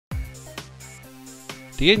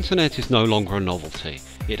The internet is no longer a novelty,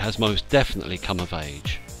 it has most definitely come of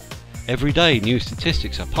age. Every day new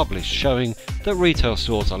statistics are published showing that retail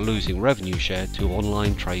stores are losing revenue share to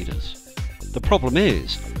online traders. The problem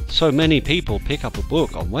is, so many people pick up a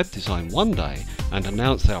book on web design one day and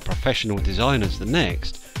announce they are professional designers the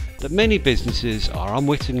next, that many businesses are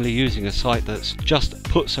unwittingly using a site that just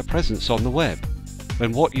puts a presence on the web,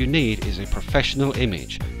 when what you need is a professional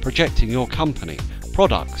image projecting your company,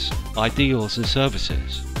 products, ideals and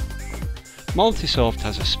services. MultiSoft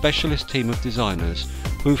has a specialist team of designers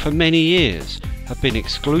who for many years have been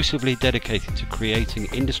exclusively dedicated to creating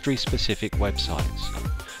industry-specific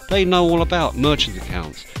websites. They know all about merchant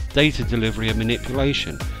accounts, data delivery and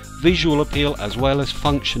manipulation, visual appeal as well as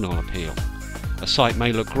functional appeal. A site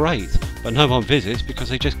may look great, but no one visits because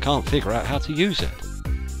they just can't figure out how to use it.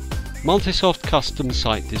 MultiSoft Custom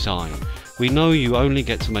Site Design. We know you only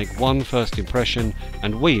get to make one first impression,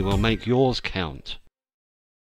 and we will make yours count.